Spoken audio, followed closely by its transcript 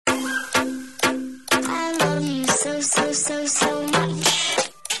so much.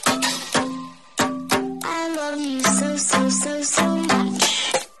 I love you so much.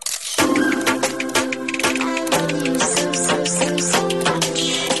 I love you so much.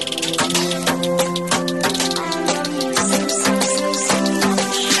 I love you so much.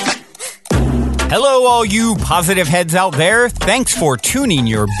 Hello, all you positive heads out there. Thanks for tuning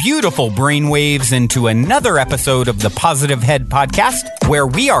your beautiful brainwaves into another episode of the Positive Head Podcast, where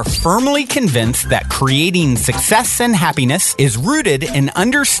we are firmly convinced that creating success and happiness is rooted in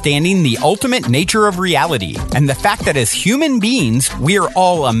understanding the ultimate nature of reality and the fact that as human beings, we are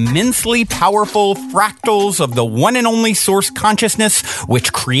all immensely powerful fractals of the one and only source consciousness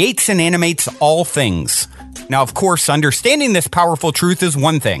which creates and animates all things. Now, of course, understanding this powerful truth is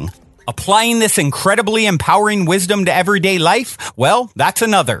one thing. Applying this incredibly empowering wisdom to everyday life, well, that's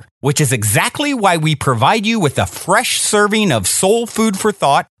another, which is exactly why we provide you with a fresh serving of soul food for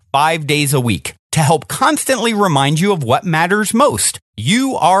thought 5 days a week to help constantly remind you of what matters most.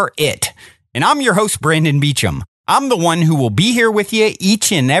 You are it. And I'm your host, Brandon Beecham. I'm the one who will be here with you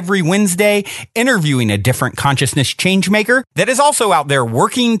each and every Wednesday, interviewing a different consciousness changemaker that is also out there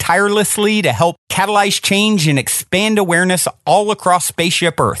working tirelessly to help catalyze change and expand awareness all across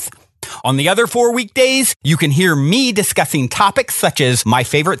Spaceship Earth. On the other 4 weekdays, you can hear me discussing topics such as my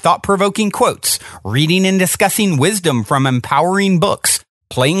favorite thought-provoking quotes, reading and discussing wisdom from empowering books,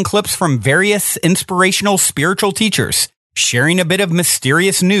 playing clips from various inspirational spiritual teachers, sharing a bit of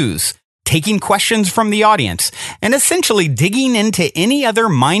mysterious news, taking questions from the audience, and essentially digging into any other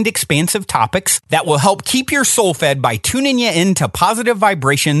mind-expansive topics that will help keep your soul fed by tuning you into positive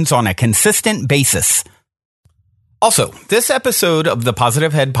vibrations on a consistent basis. Also, this episode of the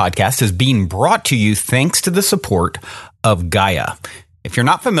Positive Head Podcast is being brought to you thanks to the support of Gaia. If you're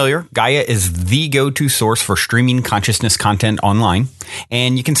not familiar, Gaia is the go-to source for streaming consciousness content online,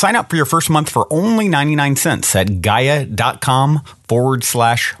 and you can sign up for your first month for only 99 cents at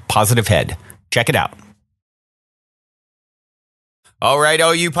gaia.com/positivehead. Check it out. All right,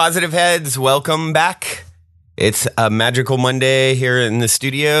 all you positive heads, welcome back. It's a magical Monday here in the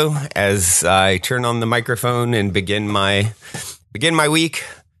studio as I turn on the microphone and begin my week.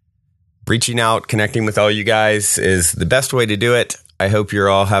 Reaching out, connecting with all you guys is the best way to do it. I hope you're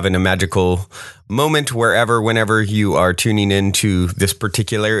all having a magical moment whenever you are tuning into this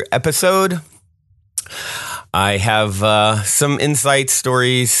particular episode. I have some insights,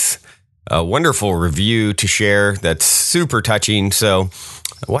 stories, a wonderful review to share that's super touching. So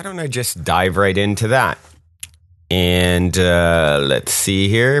why don't I just dive right into that? And let's see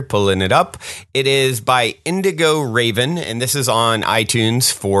here, pulling it up. It is by Indigo Raven, and this is on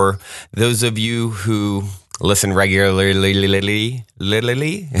iTunes for those of you who listen regularly.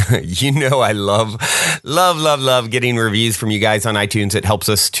 You know I love getting reviews from you guys on iTunes. It helps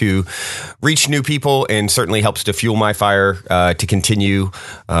us to reach new people and certainly helps to fuel my fire to continue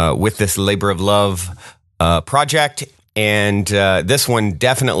with this labor of love project. And this one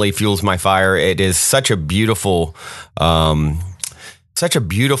definitely fuels my fire. It is such a beautiful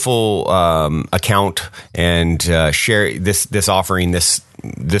account, and share this offering.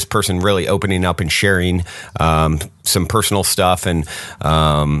 This person really opening up and sharing some personal stuff, and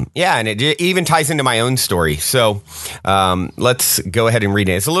and it even ties into my own story. So let's go ahead and read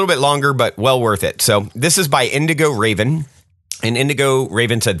it. It's a little bit longer, but well worth it. So this is by Indigo Raven, and Indigo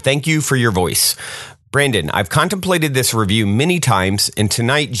Raven said, "Thank you for your voice. Brandon, I've contemplated this review many times, and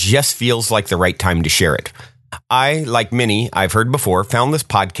tonight just feels like the right time to share it. I, like many I've heard before, found this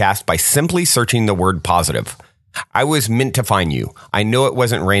podcast by simply searching the word positive. I was meant to find you. I know it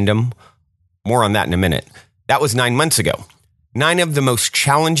wasn't random. More on that in a minute. That was 9 months ago. 9 of the most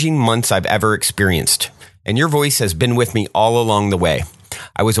challenging months I've ever experienced, and your voice has been with me all along the way.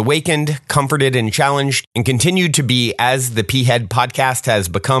 I was awakened, comforted, and challenged, and continued to be as the P-Head podcast has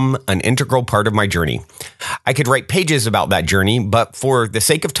become an integral part of my journey. I could write pages about that journey, but for the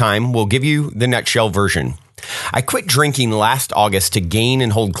sake of time, we'll give you the nutshell version. I quit drinking last August to gain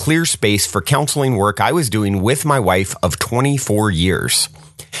and hold clear space for counseling work I was doing with my wife of 24 years.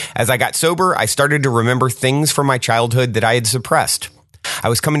 As I got sober, I started to remember things from my childhood that I had suppressed. I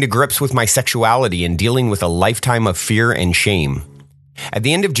was coming to grips with my sexuality and dealing with a lifetime of fear and shame. At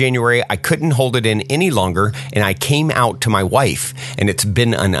the end of January, I couldn't hold it in any longer, and I came out to my wife, and it's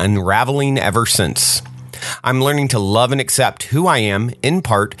been an unraveling ever since. I'm learning to love and accept who I am, in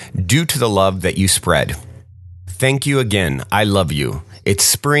part, due to the love that you spread. Thank you again. I love you. It's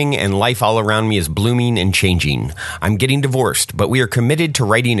spring and life all around me is blooming and changing. I'm getting divorced, but we are committed to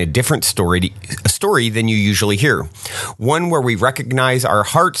writing a different story than you usually hear. One where we recognize our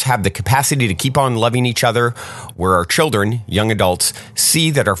hearts have the capacity to keep on loving each other, where our children, young adults, see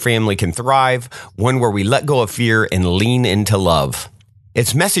that our family can thrive, one where we let go of fear and lean into love.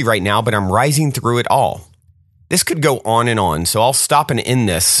 It's messy right now, but I'm rising through it all. This could go on, so I'll stop and end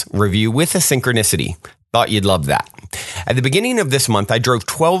this review with a synchronicity. Thought you'd love that. At the beginning of this month, I drove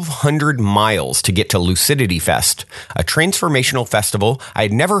 1,200 miles to get to Lucidity Fest, a transformational festival I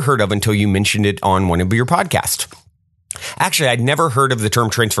had never heard of until you mentioned it on one of your podcasts. Actually, I'd never heard of the term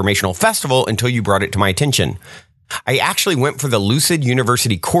transformational festival until you brought it to my attention. I actually went for the Lucid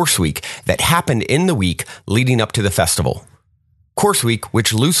University course week that happened in the week leading up to the festival. Course Week,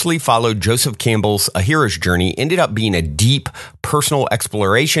 which loosely followed Joseph Campbell's A Hero's Journey, ended up being a deep personal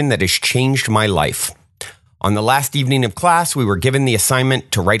exploration that has changed my life. On the last evening of class, we were given the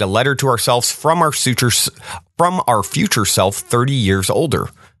assignment to write a letter to ourselves from our future self 30 years older.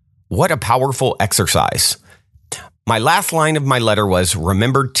 What a powerful exercise. My last line of my letter was,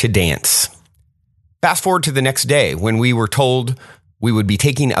 "Remember to dance." Fast forward to the next day when we were told we would be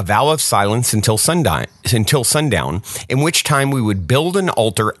taking a vow of silence until sundown, in which time we would build an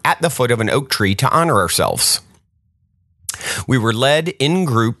altar at the foot of an oak tree to honor ourselves. We were led in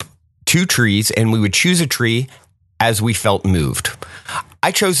group to trees, and we would choose a tree as we felt moved.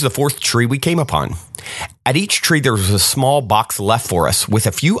 I chose the fourth tree we came upon. At each tree, there was a small box left for us with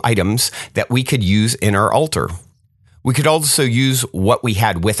a few items that we could use in our altar. We could also use what we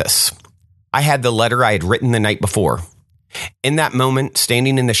had with us. I had the letter I had written the night before. In that moment,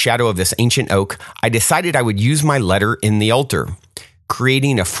 standing in the shadow of this ancient oak, I decided I would use my letter in the altar,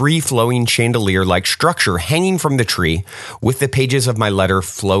 creating a free-flowing chandelier-like structure hanging from the tree with the pages of my letter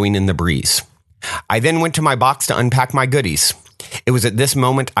flowing in the breeze. I then went to my box to unpack my goodies. It was at this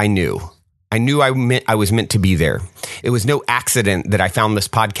moment I knew I was meant to be there. It was no accident that I found this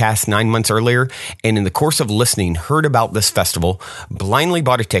podcast 9 months earlier, and in the course of listening, heard about this festival, blindly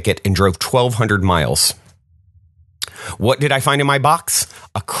bought a ticket, and drove 1,200 miles. What did I find in my box?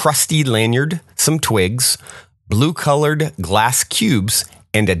 A crusty lanyard, some twigs, blue-colored glass cubes,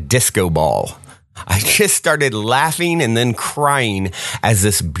 and a disco ball. I just started laughing and then crying as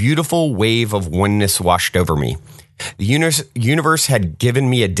this beautiful wave of oneness washed over me. The universe had given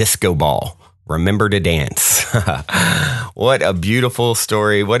me a disco ball. Remember to dance. What a beautiful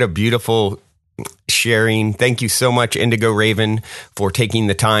story. What a beautiful sharing. Thank you so much, Indigo Raven, for taking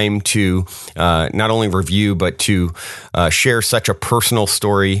the time to not only review, but to share such a personal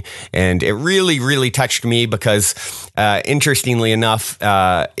story. And it really, really touched me because, interestingly enough,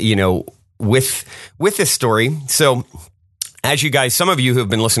 with this story, so as you guys, some of you who have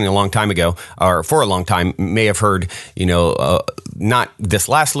been listening a long time ago, or for a long time, may have heard, not this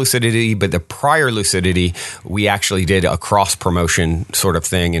last Lucidity, but the prior Lucidity, we actually did a cross-promotion sort of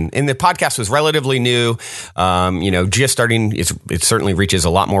thing. And the podcast was relatively new, just starting. It certainly reaches a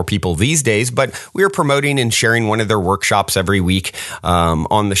lot more people these days, but we were promoting and sharing one of their workshops every week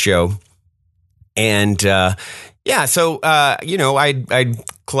on the show. And so I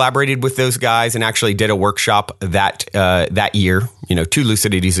collaborated with those guys and actually did a workshop that year, 2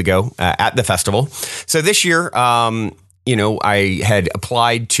 Lucidities ago at the festival. So this year, I had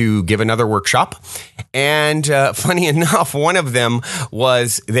applied to give another workshop, and funny enough, one of them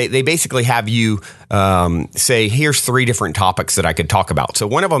was they basically have you say, here's 3 different topics that I could talk about. So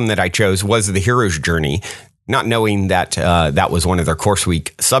one of them that I chose was the hero's journey, not knowing that that was one of their course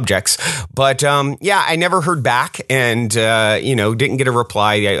week subjects. But I never heard back and, didn't get a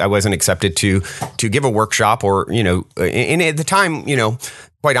reply. I wasn't accepted to give a workshop or, and at the time,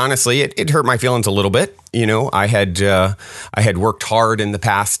 quite honestly, it hurt my feelings a little bit. I had worked hard in the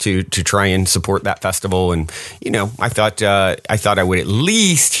past to try and support that festival. And, I thought I would at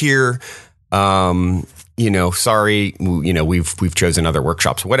least hear, sorry, we've chosen other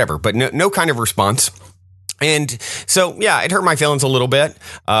workshops, whatever, but no kind of response. And so, it hurt my feelings a little bit.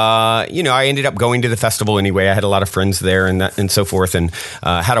 I ended up going to the festival anyway. I had a lot of friends there and so forth, and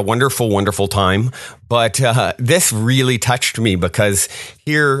had a wonderful, wonderful time. But this really touched me because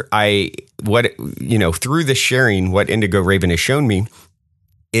here through the sharing, what Indigo Raven has shown me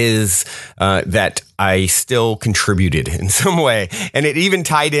is that I still contributed in some way. And it even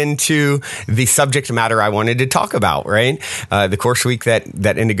tied into the subject matter I wanted to talk about, right? The course week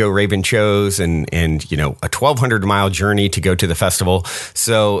that Indigo Raven chose and a 1,200-mile journey to go to the festival.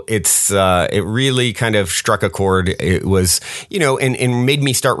 So it really kind of struck a chord. It was, and made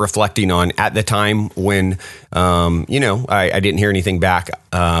me start reflecting on at the time when, I didn't hear anything back.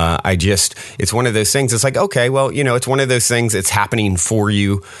 It's one of those things. It's like, okay, well, it's one of those things. It's happening for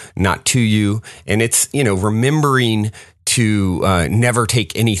you, not to you. And it's, remembering to never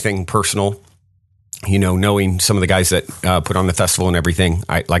take anything personal. Knowing some of the guys that put on the festival and everything,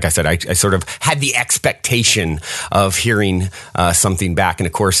 like I said, I sort of had the expectation of hearing something back. And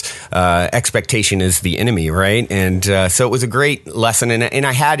of course, expectation is the enemy, right? And so it was a great lesson. And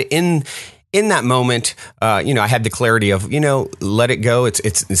I had in that moment, I had the clarity of, let it go.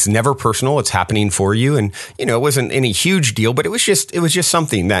 It's never personal. It's happening for you. And, it wasn't any huge deal, but it was just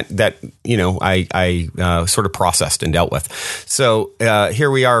something that I sort of processed and dealt with. So here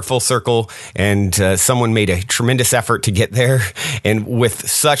we are, full circle, and someone made a tremendous effort to get there. And with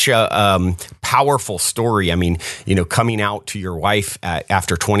such a powerful story, I mean, coming out to your wife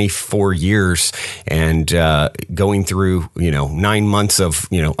after 24 years and going through, 9 months of,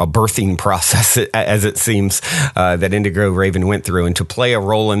 a birthing process, as it seems, that Indigo Raven went through, and to play a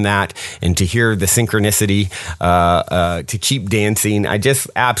role in that and to hear the synchronicity, to keep dancing. I just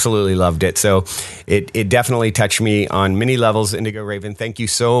absolutely loved it. So it definitely touched me on many levels. Indigo Raven, thank you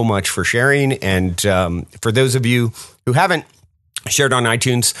so much for sharing. And for those of you who haven't shared on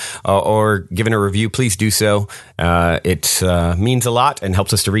iTunes or given a review, please do so. It means a lot and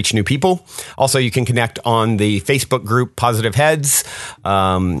helps us to reach new people. Also, you can connect on the Facebook group Positive Heads,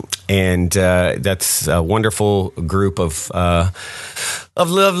 and that's a wonderful group of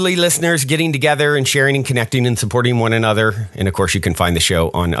lovely listeners getting together and sharing and connecting and supporting one another. And of course, you can find the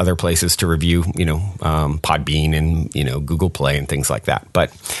show on other places to review, Podbean and Google Play and things like that.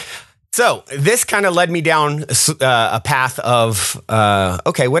 But so this kind of led me down a path of,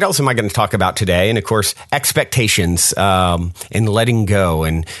 okay, what else am I going to talk about today? And of course, expectations, and letting go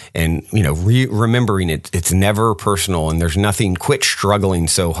and remembering it's never personal and there's nothing, quit struggling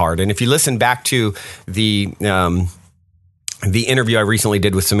so hard. And if you listen back to the interview I recently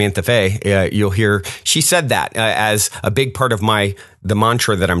did with Samantha Fay, you'll hear she said that as a big part of the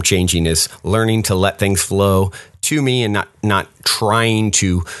mantra that I'm changing is learning to let things flow to me and not trying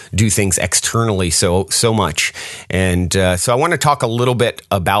to do things externally so much. And so I want to talk a little bit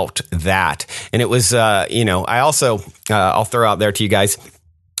about that. And it was, I also, I'll throw out there to you guys,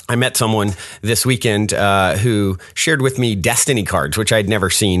 I met someone this weekend who shared with me destiny cards, which I'd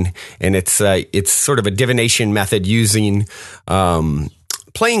never seen. And it's sort of a divination method using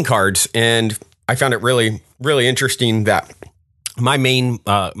playing cards. And I found it really, really interesting that my main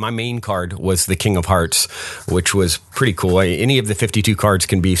card was the King of Hearts, which was pretty cool. Any of the 52 cards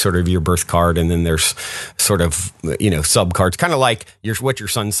can be sort of your birth card, and then there's sort of sub cards, kind of like what's your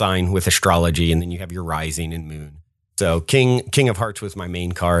sun sign with astrology, and then you have your rising and moon. So King of Hearts was my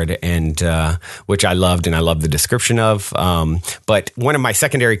main card, and which I loved, and I loved the description of. But one of my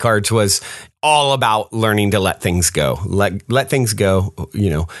secondary cards was all about learning to let things go. Let things go.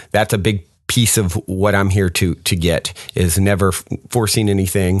 That's a big piece of what I'm here to get is never forcing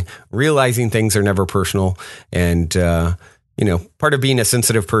anything, realizing things are never personal. And, part of being a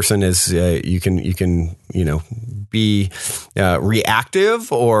sensitive person is you can be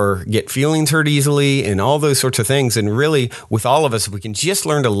reactive or get feelings hurt easily and all those sorts of things. And really, with all of us, if we can just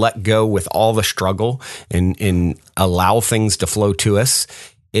learn to let go with all the struggle and allow things to flow to us,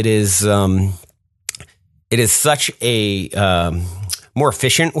 it is such a more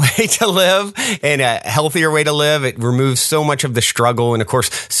efficient way to live and a healthier way to live. It removes so much of the struggle. And of course,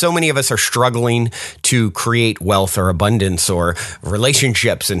 so many of us are struggling to create wealth or abundance or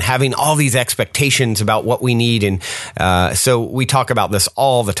relationships and having all these expectations about what we need. And so we talk about this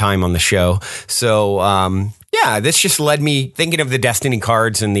all the time on the show. So, this just led me thinking of the destiny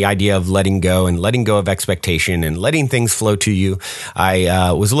cards and the idea of letting go of expectation and letting things flow to you.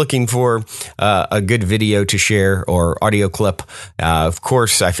 I was looking for a good video to share or audio clip. Of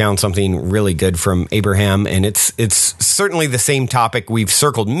course, I found something really good from Abraham, and it's certainly the same topic we've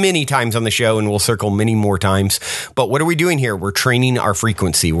circled many times on the show, and we'll circle many more times. But what are we doing here? We're training our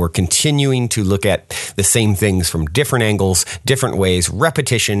frequency. We're continuing to look at the same things from different angles, different ways,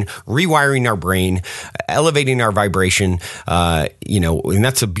 repetition, rewiring our brain, elevating our vibration, and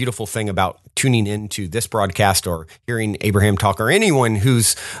that's a beautiful thing about tuning into this broadcast or hearing Abraham talk or anyone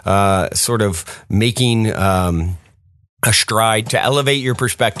who's sort of making a stride to elevate your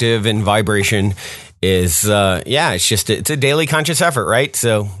perspective and vibration is, it's a daily conscious effort, right?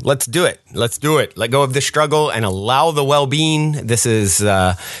 So let's do it. Let go of the struggle and allow the well-being. This is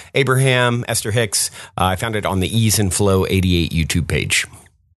Abraham-Hicks. I found it on the Ease and Flow 88 YouTube page.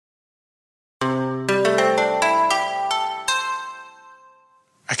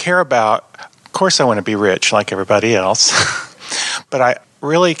 I care about, of course, I want to be rich like everybody else, but I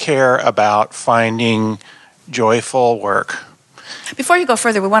really care about finding joyful work. Before you go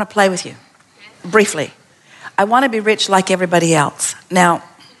further, we want to play with you briefly. I want to be rich like everybody else. Now,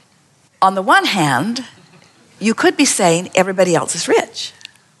 on the one hand, you could be saying everybody else is rich.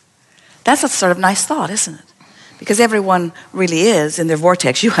 That's a sort of nice thought, isn't it? Because everyone really is in their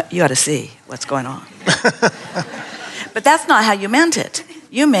vortex. You ought to see what's going on. But that's not how you meant it.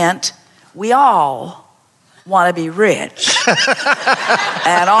 You meant we all want to be rich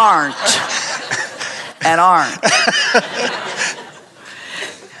and aren't.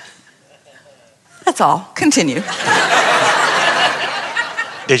 That's all. Continue.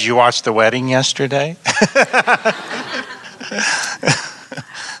 Did you watch the wedding yesterday?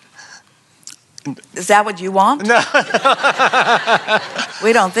 Is that what you want? No.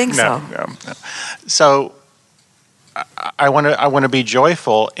 We don't think so. No. So I want to be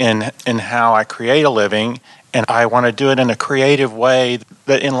joyful in how I create a living, and I want to do it in a creative way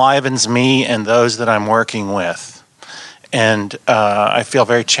that enlivens me and those that I'm working with. And I feel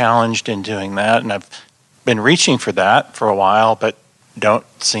very challenged in doing that, and I've been reaching for that for a while, but don't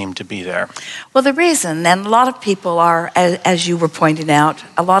seem to be there. Well, the reason, and a lot of people are, as you were pointing out,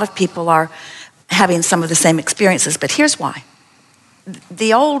 a lot of people are having some of the same experiences, but here's why.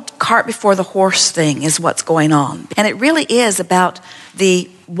 The old cart before the horse thing is what's going on. And it really is about the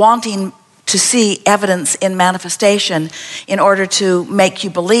wanting to see evidence in manifestation in order to make you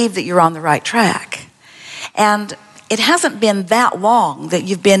believe that you're on the right track. And it hasn't been that long that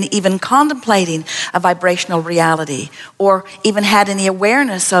you've been even contemplating a vibrational reality or even had any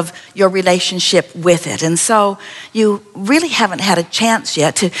awareness of your relationship with it. And so you really haven't had a chance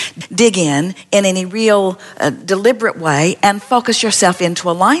yet to dig in any real deliberate way and focus yourself into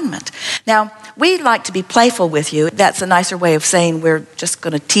alignment. Now, we like to be playful with you. That's a nicer way of saying we're just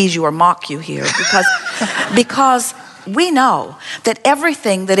going to tease you or mock you here because we know that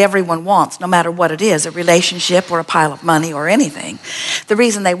everything that everyone wants, no matter what it is, a relationship or a pile of money or anything, the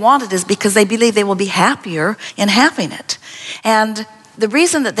reason they want it is because they believe they will be happier in having it. And the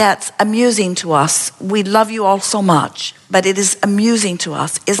reason that that's amusing to us, we love you all so much, but it is amusing to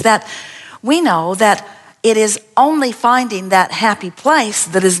us, is that we know that it is only finding that happy place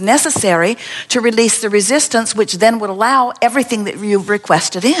that is necessary to release the resistance, which then would allow everything that you've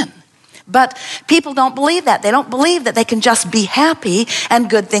requested in. But people don't believe that. They don't believe that they can just be happy and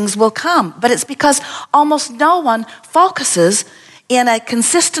good things will come. But it's because almost no one focuses in a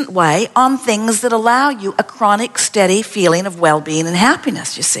consistent way on things that allow you a chronic, steady feeling of well-being and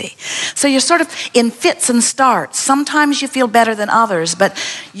happiness, you see. So you're sort of in fits and starts. Sometimes you feel better than others, but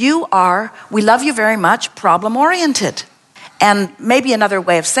you are, we love you very much, problem-oriented. And maybe another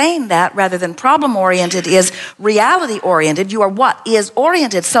way of saying that, rather than problem-oriented, is reality-oriented. You are what is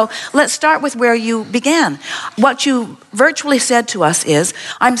oriented. So let's start with where you began. What you virtually said to us is,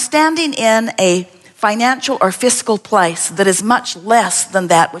 I'm standing in a financial or fiscal place that is much less than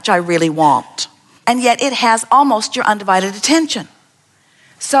that which I really want. And yet it has almost your undivided attention.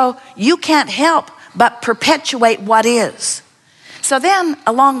 So you can't help but perpetuate what is. So then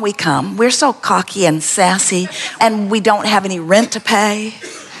along we come. We're so cocky and sassy, and we don't have any rent to pay.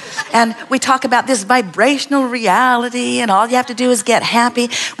 And we talk about this vibrational reality, and all you have to do is get happy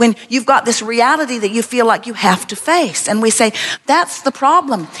when you've got this reality that you feel like you have to face. And we say, that's the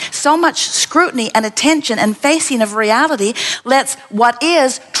problem. So much scrutiny and attention and facing of reality lets what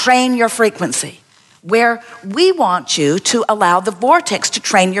is train your frequency. Where we want you to allow the vortex to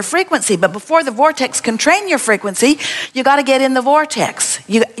train your frequency. But before the vortex can train your frequency, you got to get in the vortex.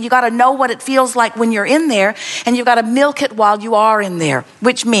 You got to know what it feels like when you're in there, and you got to milk it while you are in there,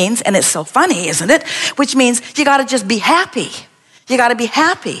 which means, and it's so funny, isn't it? Which means you got to just be happy. You got to be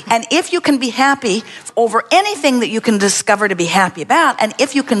happy. And if you can be happy over anything that you can discover to be happy about, and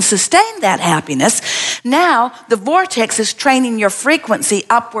if you can sustain that happiness, now the vortex is training your frequency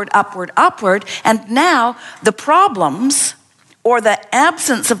upward, upward, upward. And now the problems or the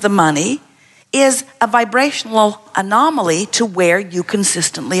absence of the money is a vibrational anomaly to where you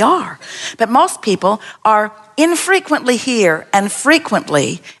consistently are. But most people are infrequently here and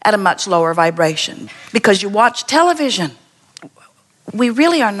frequently at a much lower vibration because you watch television. We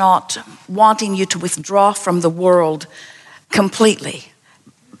really are not wanting you to withdraw from the world completely.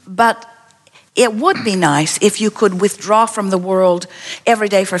 But it would be nice if you could withdraw from the world every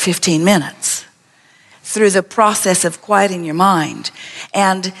day for 15 minutes through the process of quieting your mind.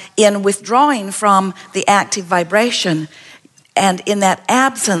 And in withdrawing from the active vibration and in that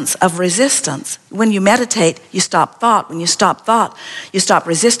absence of resistance, when you meditate, you stop thought. When you stop thought, you stop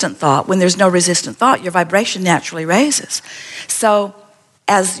resistant thought. When there's no resistant thought, your vibration naturally raises. So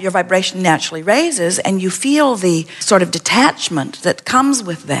as your vibration naturally raises and you feel the sort of detachment that comes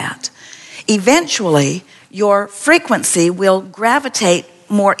with that, eventually your frequency will gravitate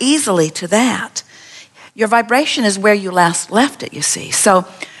more easily to that. Your vibration is where you last left it, you see. So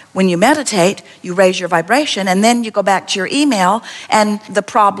when you meditate, you raise your vibration, and then you go back to your email, and the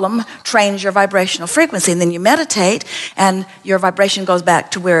problem trains your vibrational frequency. And then you meditate, and your vibration goes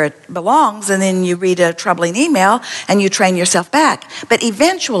back to where it belongs, and then you read a troubling email, and you train yourself back. But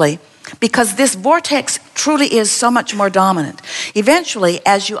eventually, because this vortex truly is so much more dominant, eventually,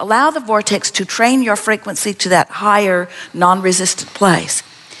 as you allow the vortex to train your frequency to that higher, non-resistant place,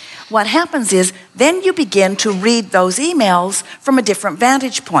 what happens is then you begin to read those emails from a different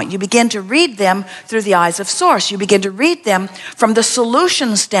vantage point. You begin to read them through the eyes of Source. You begin to read them from the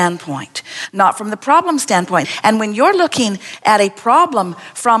solution standpoint, not from the problem standpoint. And when you're looking at a problem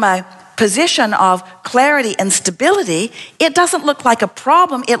from a position of clarity and stability, it doesn't look like a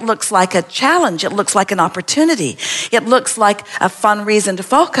problem. It looks like a challenge. It looks like an opportunity. It looks like a fun reason to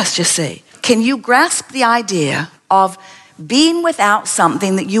focus, you see. Can you grasp the idea of being without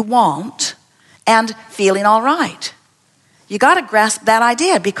something that you want and feeling all right? You got to grasp that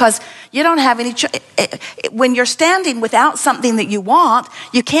idea, because you don't have any when you're standing without something that you want,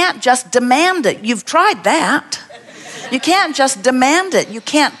 you can't just demand it. You've tried that. You can't just demand it. You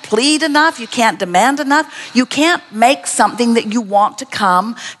can't plead enough. You can't demand enough. You can't make something that you want to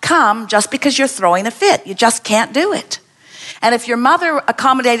come just because you're throwing a fit. You just can't do it. And if your mother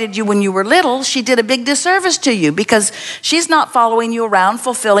accommodated you when you were little, she did a big disservice to you, because she's not following you around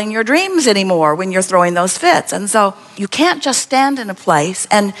fulfilling your dreams anymore when you're throwing those fits. And so you can't just stand in a place,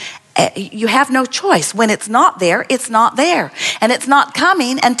 and you have no choice. When it's not there, it's not there. And it's not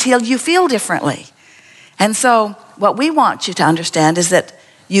coming until you feel differently. And so what we want you to understand is that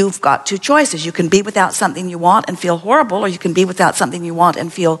you've got two choices. You can be without something you want and feel horrible, or you can be without something you want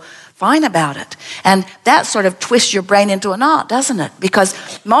and feel fine about it. And that sort of twists your brain into a knot, doesn't it? Because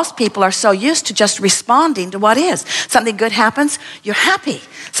most people are so used to just responding to what is. Something good happens, you're happy.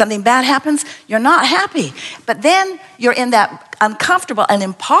 Something bad happens, you're not happy. But then you're in that uncomfortable and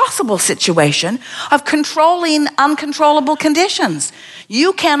impossible situation of controlling uncontrollable conditions.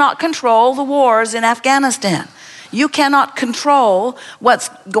 You cannot control the wars in Afghanistan. You cannot control what's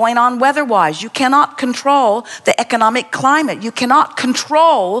going on weather-wise. You cannot control the economic climate. You cannot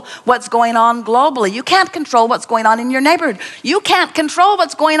control what's going on globally. You can't control what's going on in your neighborhood. You can't control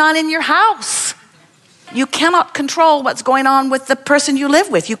what's going on in your house. You cannot control what's going on with the person you live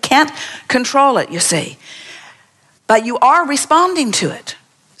with. You can't control it, you see. But you are responding to it.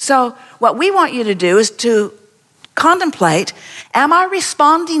 So what we want you to do is to contemplate, am I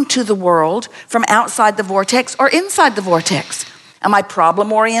responding to the world from outside the vortex or inside the vortex? Am I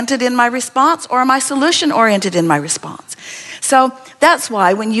problem-oriented in my response, or am I solution-oriented in my response? So that's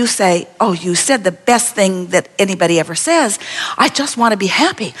why when you say, oh, you said the best thing that anybody ever says, I just want to be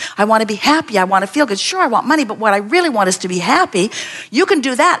happy. I want to be happy. I want to feel good. Sure, I want money, but what I really want is to be happy. You can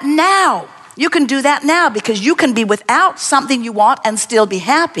do that now. You can do that now, because you can be without something you want and still be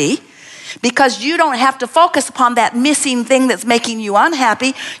happy. Because you don't have to focus upon that missing thing that's making you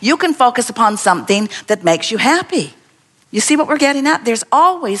unhappy. You can focus upon something that makes you happy. You see what we're getting at? There's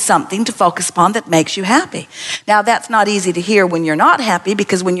always something to focus upon that makes you happy. Now, that's not easy to hear when you're not happy,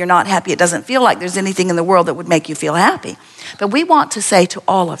 because when you're not happy, it doesn't feel like there's anything in the world that would make you feel happy. But we want to say to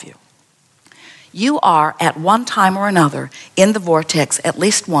all of you, you are at one time or another in the vortex at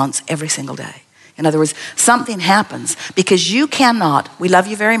least once every single day. In other words, something happens because you cannot, we love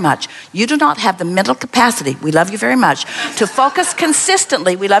you very much, you do not have the mental capacity, we love you very much, to focus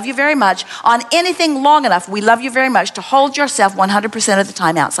consistently, we love you very much, on anything long enough, we love you very much, to hold yourself 100% of the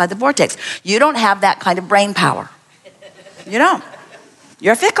time outside the vortex. You don't have that kind of brain power. You don't.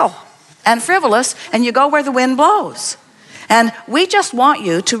 You're fickle and frivolous, and you go where the wind blows. And we just want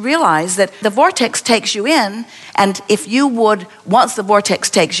you to realize that the vortex takes you in, and if you would, once the vortex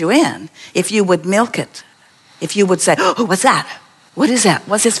takes you in, if you would milk it, if you would say, oh, what's that? What is that?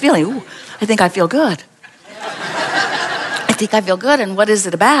 What's this feeling? Ooh, I think I feel good. I think I feel good, and what is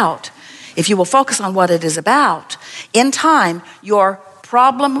it about? If you will focus on what it is about, in time, your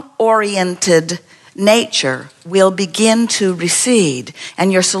problem-oriented nature will begin to recede,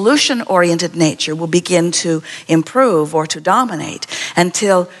 and your solution-oriented nature will begin to improve or to dominate,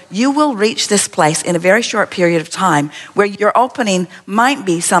 until you will reach this place in a very short period of time where your opening might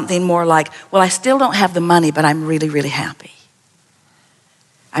be something more like, well, I still don't have the money, but I'm really, really happy.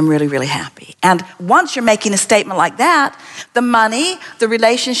 I'm really, really happy. And once you're making a statement like that, the money, the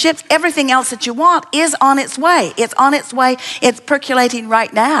relationships, everything else that you want is on its way. It's on its way. It's percolating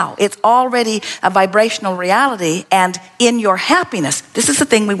right now. It's already a vibrational reality. And in your happiness, this is the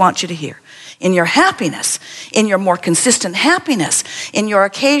thing we want you to hear. in your happiness, in your more consistent happiness, in your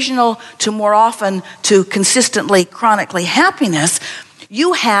occasional to more often to consistently, chronically happiness,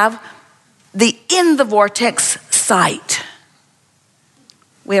 you have the in the vortex sight.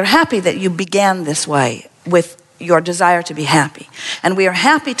 We are happy that you began this way with your desire to be happy. And we are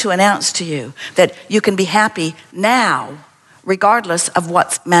happy to announce to you that you can be happy now, regardless of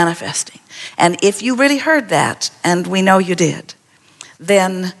what's manifesting. And if you really heard that, and we know you did,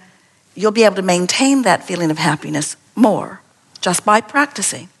 then you'll be able to maintain that feeling of happiness more just by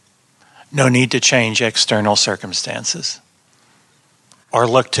practicing. No need to change external circumstances or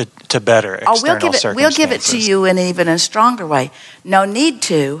look to better external circumstances. We'll give it to you in even a stronger way. No need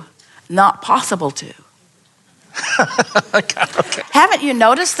to, not possible to. Okay. Haven't you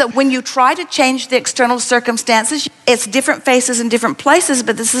noticed that when you try to change the external circumstances, it's different faces in different places,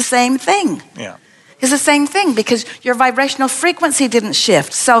 but it's the same thing? Yeah. It's the same thing because your vibrational frequency didn't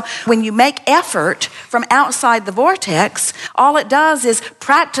shift. So when you make effort from outside the vortex, all it does is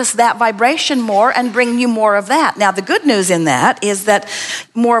practice that vibration more and bring you more of that. Now, the good news in that is that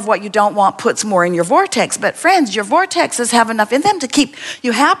more of what you don't want puts more in your vortex. But friends, your vortexes have enough in them to keep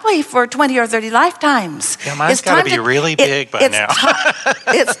you happy for 20 or 30 lifetimes. Yeah, mine's got to be really big by now.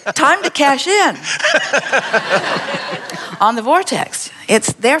 It's time to cash in on the vortex.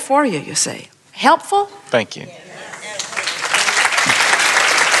 It's there for you, you see. Helpful? Thank you.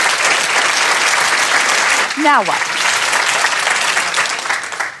 Now what?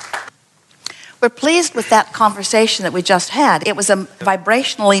 We're pleased with that conversation that we just had. It was a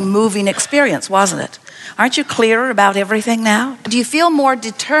vibrationally moving experience, wasn't it? Aren't you clearer about everything now? Do you feel more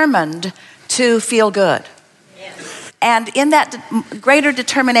determined to feel good? Yes. And in that greater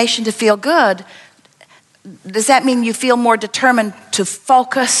determination to feel good, does that mean you feel more determined to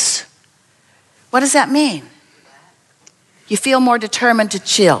focus? What does that mean? You feel more determined to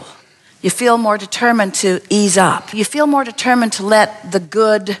chill. You feel more determined to ease up. You feel more determined to let the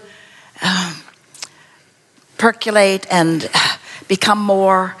good percolate and become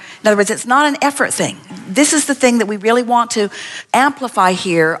more. In other words, it's not an effort thing. This is the thing that we really want to amplify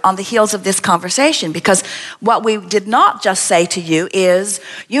here on the heels of this conversation, because what we did not just say to you is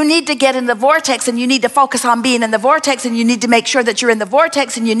you need to get in the vortex and you need to focus on being in the vortex and you need to make sure that you're in the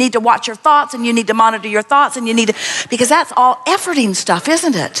vortex and you need to watch your thoughts and you need to monitor your thoughts and you need to, because that's all efforting stuff,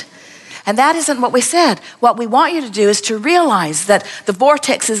 isn't it? And that isn't what we said. What we want you to do is to realize that the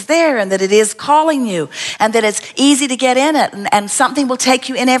vortex is there and that it is calling you and that it's easy to get in it and something will take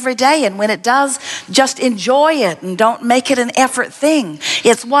you in every day. And when it does, just enjoy it and don't make it an effort thing.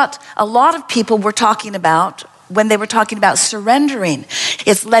 It's what a lot of people were talking about when they were talking about surrendering.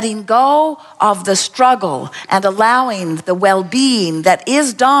 It's letting go of the struggle and allowing the well-being that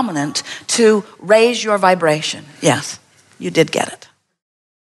is dominant to raise your vibration. Yes, you did get it.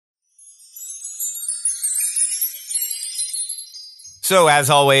 So, as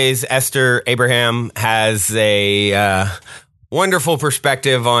always, Esther Abraham has a wonderful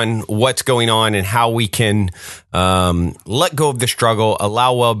perspective on what's going on and how we can let go of the struggle,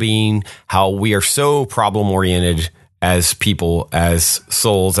 allow well-being, how we are so problem-oriented as people, as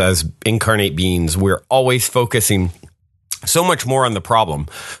souls, as incarnate beings. We're always focusing so much more on the problem,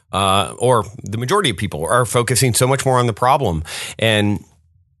 or the majority of people are focusing so much more on the problem.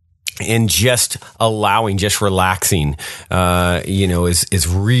 And just allowing, just relaxing, is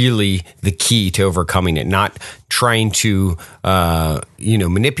really the key to overcoming it. Not trying to,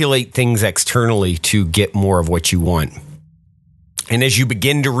 manipulate things externally to get more of what you want. And as you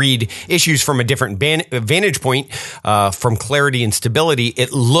begin to read issues from a different vantage point, from clarity and stability,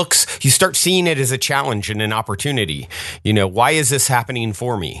 you start seeing it as a challenge and an opportunity. Why is this happening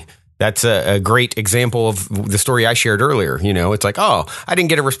for me? That's a great example of the story I shared earlier. It's like, oh, I didn't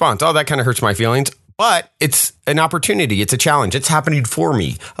get a response. Oh, that kind of hurts my feelings. But it's an opportunity. It's a challenge. It's happening for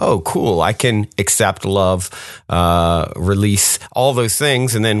me. Oh, cool. I can accept, love, release, all those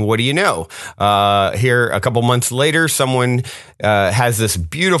things. And then what do you know? Here, a couple months later, someone has this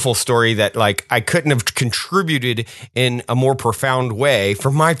beautiful story that I couldn't have contributed in a more profound way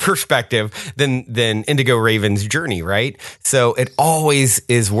from my perspective than Indigo Raven's journey, right? So it always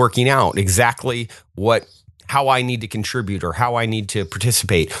is working out exactly how I need to contribute or how I need to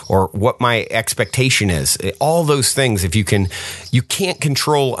participate or what my expectation is. All those things, you can't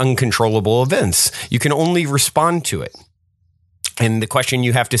control uncontrollable events. You can only respond to it. And the question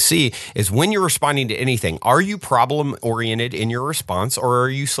you have to see is, when you're responding to anything, are you problem-oriented in your response, or are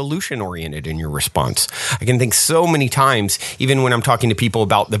you solution-oriented in your response? I can think so many times, even when I'm talking to people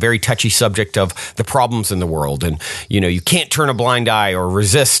about the very touchy subject of the problems in the world, and, you can't turn a blind eye or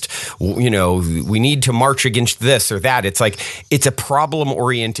resist, we need to march against this or that. It's like, it's a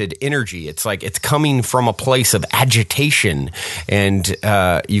problem-oriented energy. It's like, it's coming from a place of agitation, and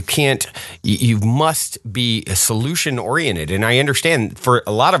you must be solution-oriented. And I understand for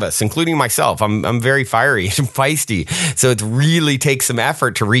a lot of us, including myself, I'm very fiery and feisty. So it really takes some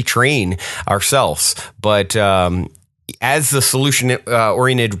effort to retrain ourselves. But as the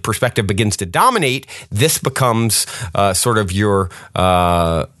solution-oriented perspective begins to dominate, this becomes sort of your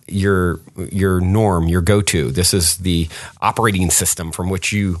norm, your go-to. This is the operating system from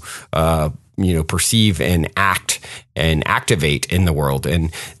which you perceive and act and activate in the world.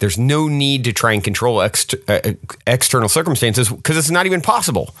 And there's no need to try and control external circumstances, because it's not even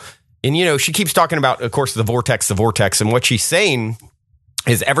possible. And, she keeps talking about, of course, the vortex. And what she's saying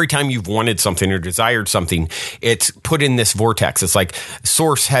is, every time you've wanted something or desired something, it's put in this vortex. It's like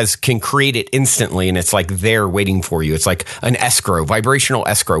Source can create it instantly, and it's like there waiting for you. It's like an escrow, vibrational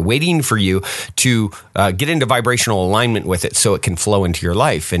escrow, waiting for you to get into vibrational alignment with it so it can flow into your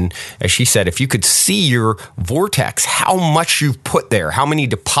life. And as she said, if you could see your vortex, how much you've put there, how many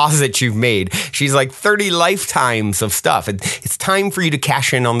deposits you've made, she's like 30 lifetimes of stuff. And it's time for you to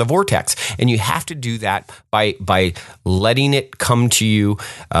cash in on the vortex. And you have to do that by letting it come to you.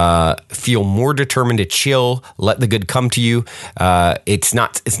 Feel more determined to chill, let the good come to you. It's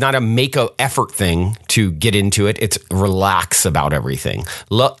not a make a effort thing to get into it. It's relax about everything.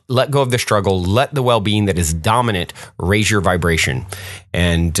 Let go of the struggle. Let the well-being that is dominant raise your vibration.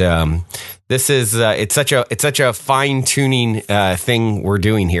 And this is it's such a fine-tuning thing we're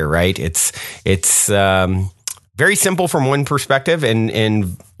doing here, right? It's very simple from one perspective,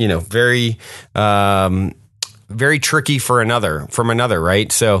 and very tricky from another,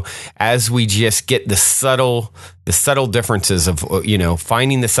 right? So as we just get the subtle differences of,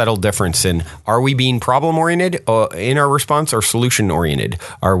 finding the subtle difference in, are we being problem oriented in our response, or solution oriented?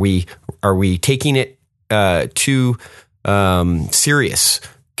 Are we taking it too serious?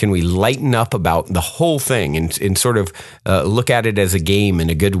 Can we lighten up about the whole thing and sort of look at it as a game in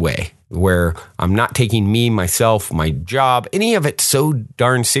a good way, where I'm not taking me, myself, my job, any of it so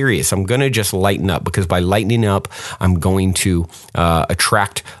darn serious? I'm going to just lighten up, because by lightening up, I'm going to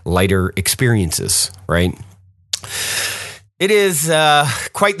attract lighter experiences, right? It is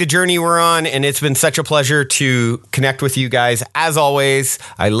quite the journey we're on, and it's been such a pleasure to connect with you guys. As always,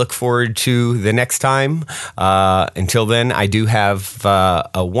 I look forward to the next time. Until then, I do have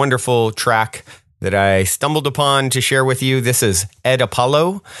a wonderful track that I stumbled upon to share with you. This is Ed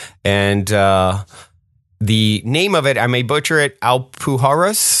Apollo, and the name of it, I may butcher it,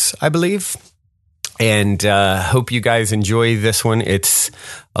 Alpujarras, I believe. And hope you guys enjoy this one. It's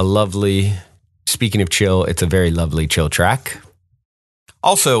a lovely... Speaking of chill, it's a very lovely chill track.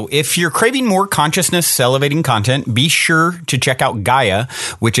 Also, if you're craving more consciousness elevating content, be sure to check out Gaia,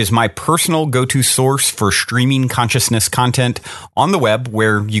 which is my personal go-to source for streaming consciousness content on the web,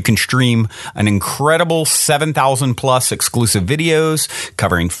 where you can stream an incredible 7,000 plus exclusive videos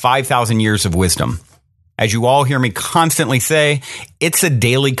covering 5,000 years of wisdom. As you all hear me constantly say, it's a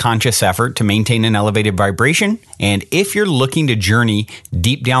daily conscious effort to maintain an elevated vibration. And if you're looking to journey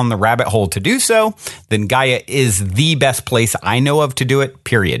deep down the rabbit hole to do so, then Gaia is the best place I know of to do it,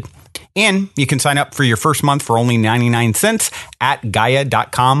 period. And you can sign up for your first month for only 99 cents at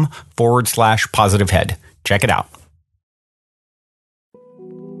gaia.com/positivehead. Check it out.